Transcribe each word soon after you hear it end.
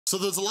So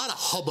there's a lot of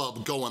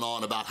hubbub going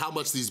on about how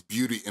much these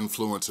beauty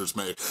influencers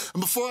make. And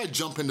before I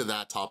jump into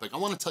that topic, I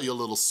wanna tell you a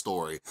little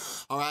story,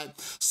 all right?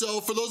 So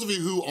for those of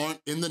you who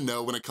aren't in the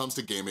know when it comes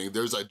to gaming,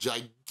 there's a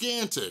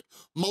gigantic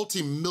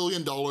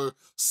multi-million-dollar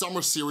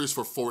summer series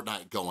for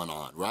Fortnite going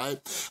on, right?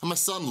 And my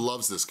son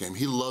loves this game.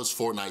 He loves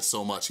Fortnite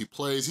so much. He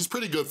plays, he's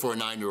pretty good for a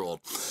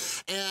 9-year-old.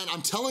 And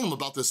I'm telling him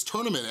about this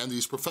tournament and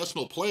these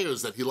professional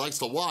players that he likes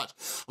to watch.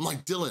 I'm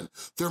like, Dylan,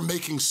 they're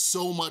making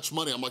so much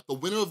money. I'm like, the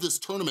winner of this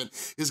tournament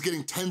is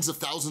getting tens of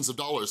thousands of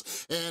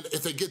dollars. And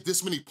if they get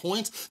this many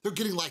points, they're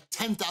getting like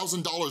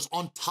 $10,000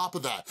 on top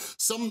of that.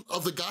 Some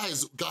of the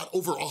guys got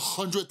over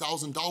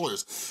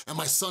 $100,000. And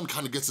my son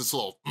kind of gets this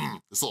little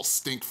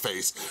stink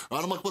face,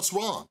 right? I'm like, what's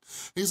wrong?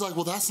 And he's like,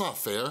 well, that's not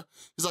fair.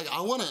 He's like,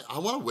 I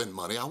wanna win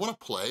money, I wanna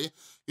play,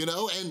 you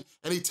know? And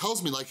he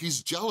tells me like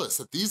he's jealous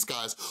that these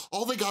guys,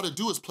 all they gotta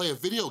do is play a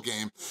video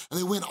game and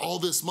they win all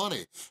this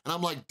money. And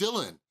I'm like,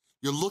 Dylan,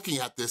 you're looking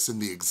at this in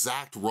the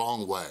exact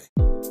wrong way.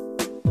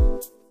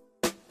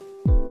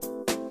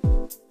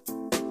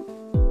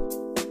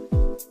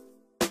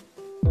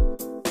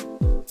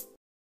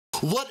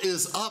 What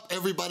is up,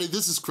 everybody?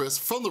 This is Chris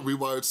from The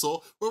Rewired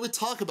Soul, where we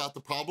talk about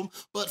the problem,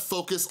 but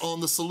focus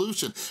on the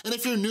solution. And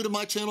if you're new to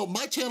my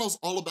channel's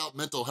all about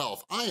mental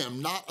health. I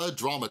am not a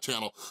drama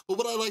channel, but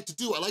what I like to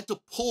do, I like to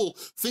pull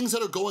things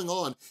that are going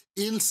on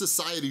in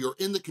society or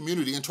in the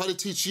community and try to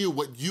teach you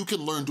what you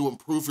can learn to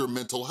improve your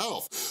mental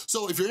health.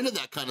 So if you're into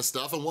that kind of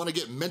stuff and wanna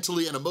get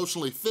mentally and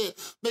emotionally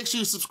fit, make sure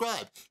you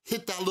subscribe,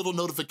 hit that little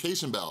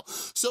notification bell.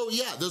 So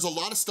yeah, there's a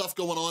lot of stuff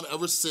going on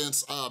ever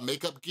since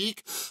Makeup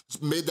Geek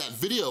made that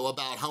video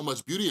about how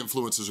much beauty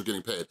influencers are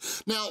getting paid.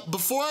 Now,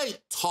 before I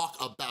talk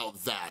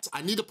about that,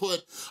 I need to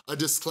put a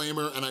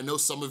disclaimer, and I know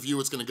some of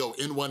you it's gonna go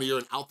in one ear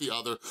and out the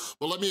other,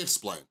 but let me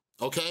explain,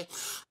 okay?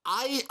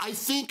 I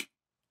think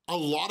a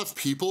lot of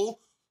people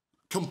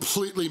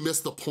completely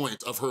missed the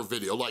point of her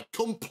video, like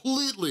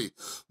completely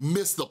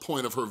missed the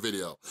point of her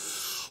video.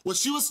 What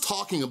she was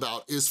talking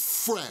about is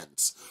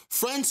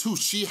friends who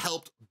she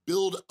helped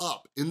build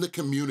up in the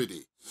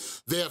community.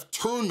 They have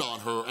turned on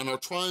her and are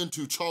trying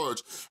to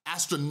charge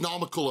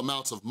astronomical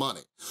amounts of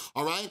money,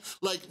 all right?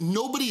 Like,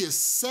 nobody is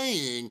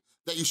saying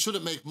that you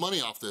shouldn't make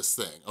money off this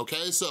thing,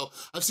 okay? So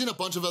I've seen a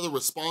bunch of other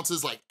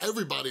responses, like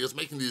everybody is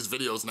making these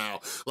videos now,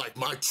 like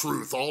my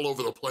truth all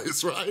over the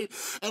place, right?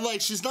 And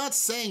like, she's not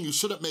saying you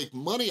shouldn't make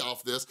money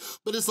off this,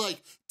 but it's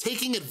like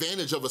taking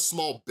advantage of a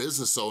small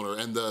business owner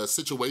and the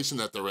situation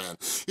that they're in.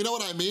 You know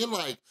what I mean?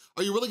 Like,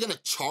 are you really gonna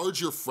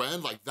charge your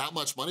friend like that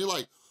much money?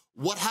 Like,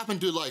 what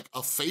happened to like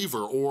a favor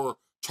or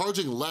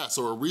charging less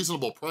or a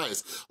reasonable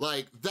price?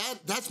 Like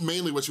that's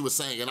mainly what she was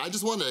saying. And I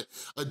just wanted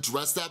to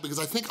address that because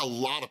I think a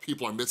lot of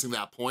people are missing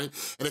that point,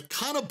 and it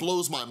kind of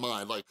blows my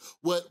mind. Like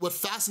what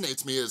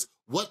fascinates me is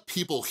what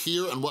people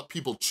hear and what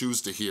people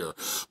choose to hear.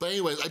 But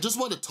anyways, I just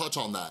wanted to touch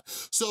on that.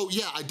 So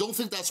yeah, I don't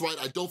think that's right.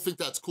 I don't think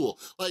that's cool.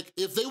 Like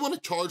if they wanna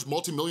charge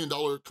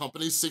multi-million-dollar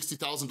companies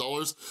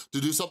 $60,000 to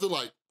do something,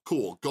 like,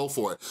 cool, go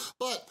for it.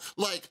 But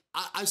like,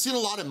 I've seen a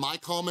lot in my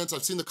comments,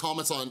 I've seen the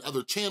comments on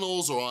other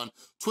channels or on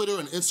Twitter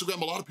and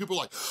Instagram, a lot of people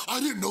are like, I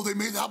didn't know they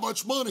made that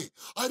much money.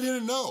 I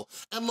didn't know.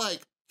 And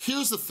like,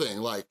 here's the thing,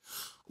 like,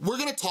 we're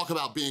gonna talk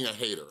about being a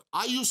hater.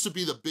 I used to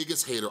be the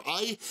biggest hater.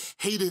 I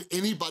hated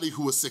anybody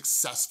who was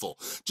successful,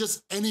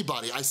 just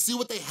anybody. I see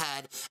what they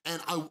had and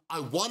I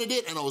wanted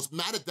it and I was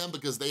mad at them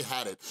because they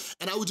had it.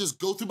 And I would just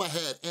go through my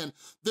head, and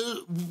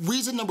the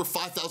reason number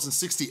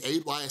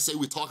 5068 why I say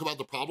we talk about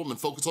the problem and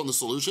focus on the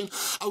solution,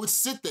 I would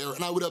sit there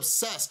and I would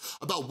obsess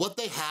about what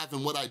they have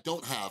and what I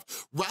don't have,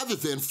 rather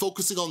than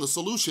focusing on the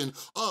solution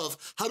of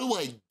how do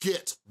I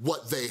get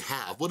what they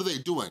have? What are they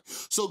doing?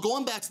 So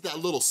going back to that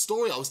little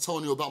story I was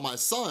telling you about my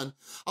son,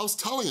 I was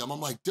telling him, I'm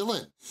like,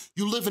 Dylan,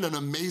 you live in an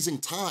amazing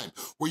time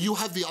where you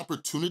have the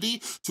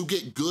opportunity to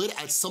get good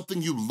at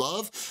something you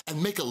love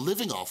and make a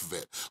living off of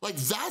it. Like,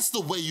 that's the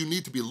way you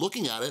need to be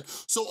looking at it.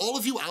 So all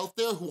of you out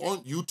there who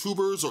aren't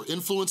YouTubers or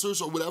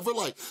influencers or whatever,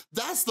 like,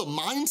 that's the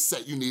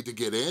mindset you need to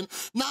get in.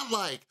 Not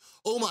like,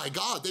 oh my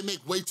God, they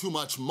make way too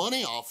much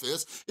money off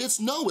this. It's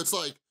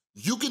like,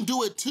 you can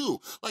do it too.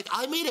 Like,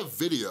 I made a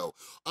video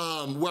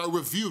where I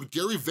reviewed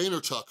Gary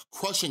Vaynerchuk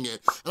crushing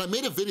it, and I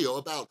made a video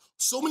about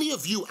so many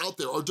of you out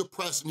there are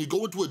depressed and you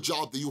go into a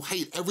job that you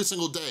hate every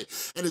single day,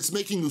 and it's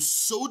making you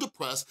so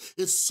depressed,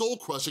 it's soul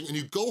crushing, and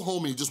you go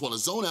home and you just wanna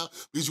zone out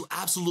because you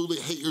absolutely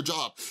hate your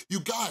job. You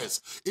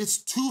guys, it's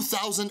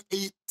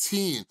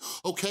 2018,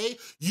 okay?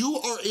 You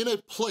are in a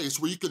place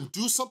where you can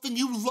do something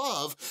you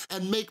love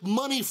and make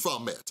money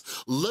from it.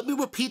 Let me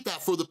repeat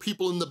that for the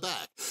people in the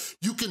back.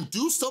 You can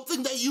do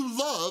something that you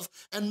love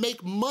and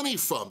make money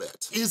from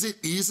it. Is it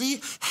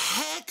easy?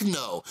 Heck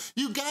no.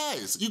 You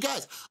guys,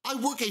 I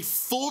work a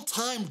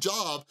full-time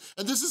job,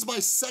 and this is my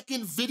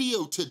second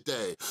video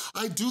today.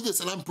 I do this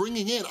and I'm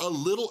bringing in a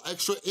little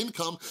extra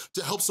income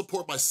to help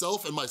support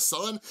myself and my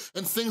son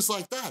and things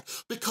like that,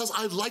 because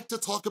I like to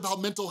talk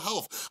about mental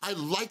health. I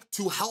like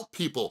to help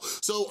people.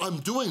 So I'm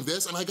doing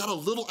this and I got a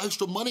little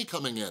extra money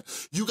coming in.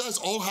 You guys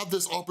all have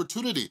this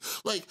opportunity.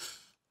 Like,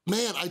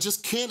 man, I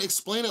just can't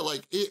explain it.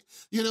 Like,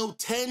 you know,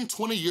 10,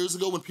 20 years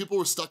ago when people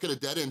were stuck at a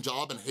dead-end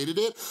job and hated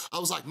it, I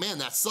was like, man,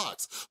 that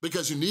sucks.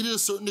 Because you needed a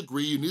certain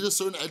degree, you needed a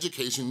certain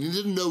education, you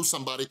needed to know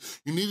somebody,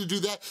 you need to do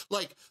that.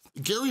 Like,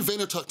 Gary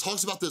Vaynerchuk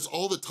talks about this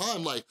all the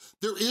time, like,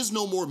 there is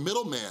no more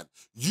middleman.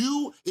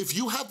 If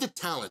you have the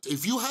talent,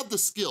 if you have the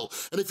skill,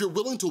 and if you're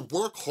willing to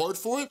work hard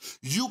for it,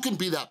 you can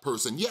be that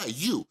person. Yeah,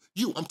 you,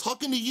 I'm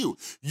talking to you.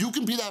 You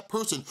can be that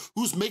person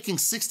who's making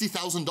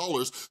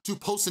 $60,000 to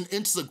post an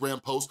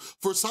Instagram post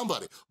for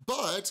somebody,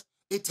 but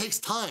it takes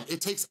time, it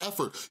takes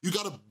effort. You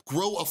gotta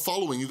grow a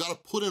following, you gotta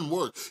put in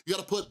work, you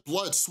gotta put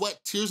blood, sweat,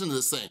 tears into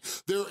this thing.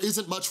 There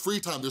isn't much free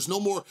time, there's no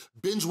more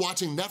binge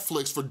watching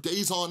Netflix for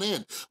days on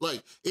end.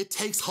 Like, it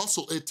takes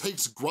hustle, it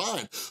takes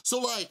grind. So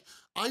like,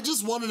 I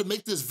just wanted to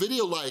make this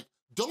video like,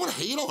 don't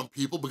hate on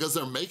people because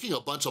they're making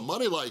a bunch of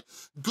money, like,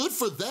 good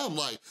for them.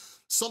 Like,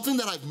 something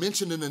that I've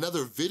mentioned in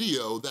another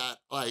video that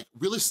like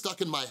really stuck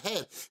in my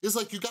head is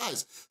like, you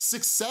guys,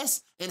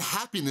 success and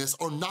happiness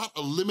are not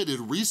a limited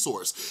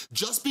resource.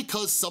 Just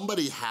because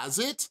somebody has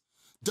it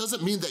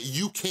doesn't mean that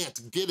you can't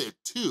get it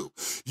too.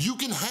 You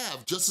can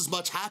have just as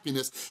much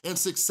happiness and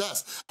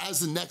success as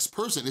the next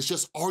person. It's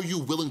just, are you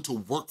willing to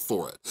work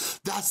for it?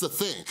 That's the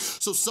thing.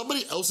 So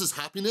somebody else's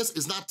happiness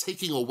is not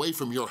taking away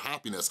from your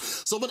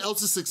happiness. Someone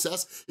else's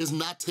success is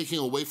not taking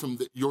away from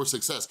your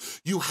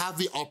success. You have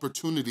the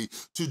opportunity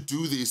to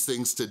do these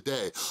things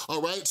today,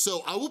 all right?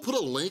 So I will put a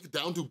link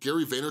down to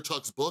Gary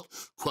Vaynerchuk's book,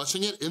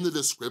 Crushing It, in the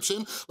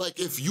description. Like,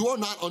 if you are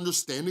not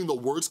understanding the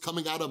words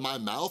coming out of my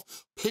mouth,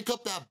 pick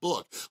up that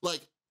book.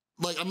 Like,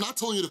 I'm not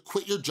telling you to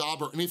quit your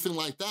job or anything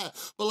like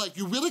that, but like,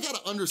 you really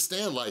gotta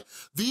understand, like,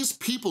 these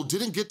people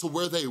didn't get to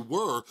where they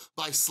were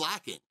by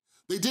slacking.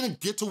 They didn't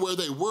get to where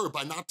they were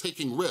by not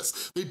taking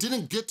risks. They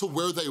didn't get to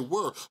where they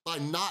were by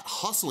not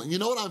hustling. You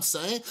know what I'm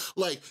saying?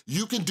 Like,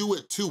 you can do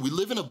it too. We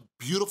live in a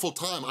beautiful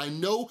time. I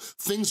know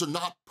things are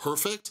not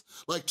perfect.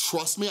 Like,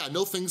 trust me, I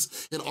know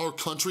things in our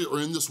country or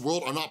in this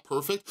world are not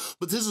perfect,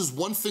 but this is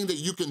one thing that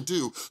you can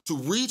do to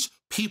reach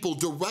people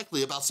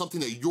directly about something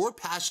that you're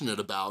passionate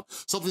about,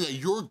 something that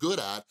you're good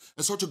at,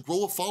 and start to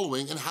grow a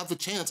following and have the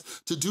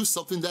chance to do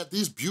something that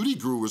these beauty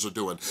gurus are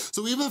doing.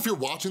 So even if you're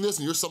watching this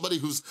and you're somebody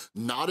who's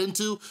not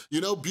into,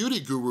 you know, beauty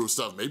guru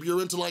stuff, maybe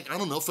you're into like, I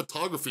don't know,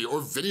 photography or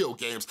video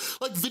games.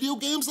 Like, video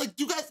games, like,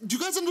 do you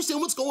guys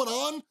understand what's going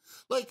on?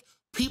 Like,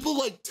 people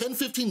like 10,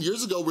 15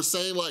 years ago were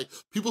saying like,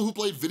 people who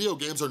played video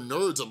games are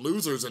nerds and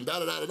losers and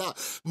da-da-da-da-da.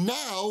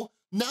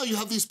 Now you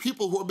have these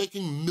people who are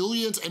making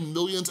millions and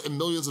millions and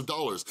millions of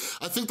dollars.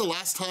 I think the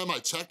last time I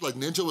checked, like,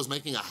 Ninja was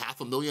making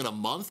 $500,000 a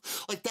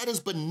month. Like, that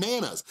is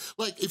bananas.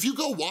 Like, if you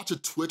go watch a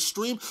Twitch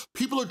stream,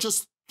 people are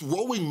just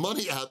throwing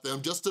money at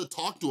them just to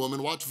talk to them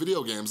and watch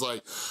video games.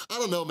 Like, I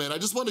don't know, man. I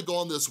just want to go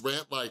on this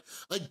rant. Like,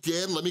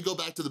 again, let me go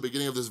back to the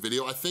beginning of this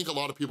video. I think a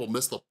lot of people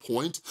miss the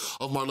point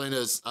of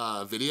Marlena's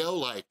video.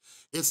 Like,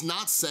 it's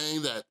not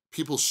saying that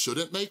people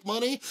shouldn't make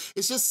money.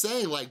 It's just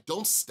saying, like,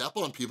 don't step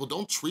on people.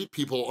 Don't treat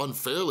people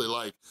unfairly.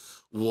 Like,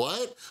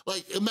 what?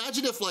 Like,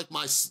 imagine if like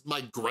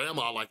my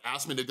grandma like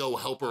asked me to go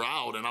help her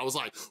out and I was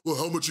like, well,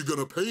 how much you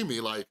gonna pay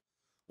me? Like,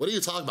 what are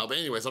you talking about? But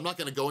anyways, I'm not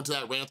gonna go into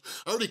that rant.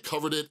 I already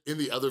covered it in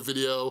the other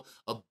video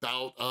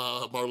about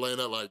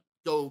Marlena. Like,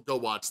 go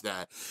watch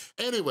that.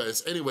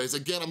 Anyways,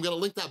 again, I'm gonna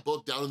link that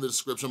book down in the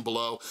description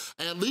below,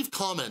 and leave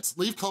comments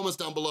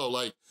down below.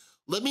 Like,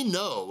 let me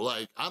know,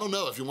 like, I don't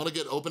know, if you wanna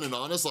get open and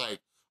honest, like,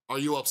 are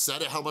you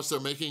upset at how much they're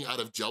making out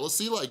of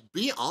jealousy? Like,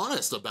 be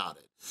honest about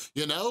it,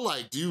 you know?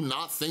 Like, do you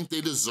not think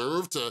they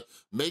deserve to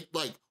make,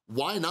 like,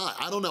 why not?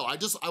 I don't know,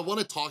 I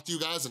wanna talk to you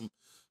guys, and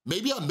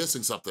maybe I'm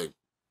missing something.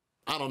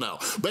 I don't know.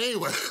 But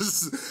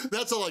anyways,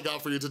 that's all I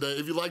got for you today.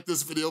 If you like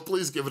this video,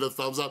 please give it a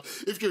thumbs up.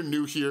 If you're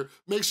new here,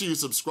 make sure you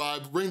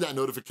subscribe, ring that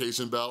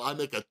notification bell. I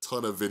make a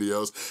ton of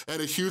videos.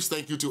 And a huge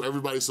thank you to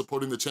everybody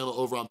supporting the channel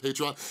over on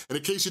Patreon. And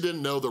in case you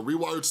didn't know, the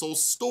Rewired Soul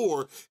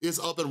store is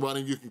up and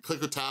running. You can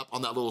click or tap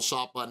on that little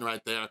shop button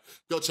right there.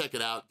 Go check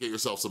it out, get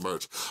yourself some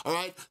merch. All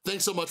right,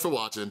 thanks so much for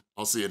watching.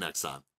 I'll see you next time.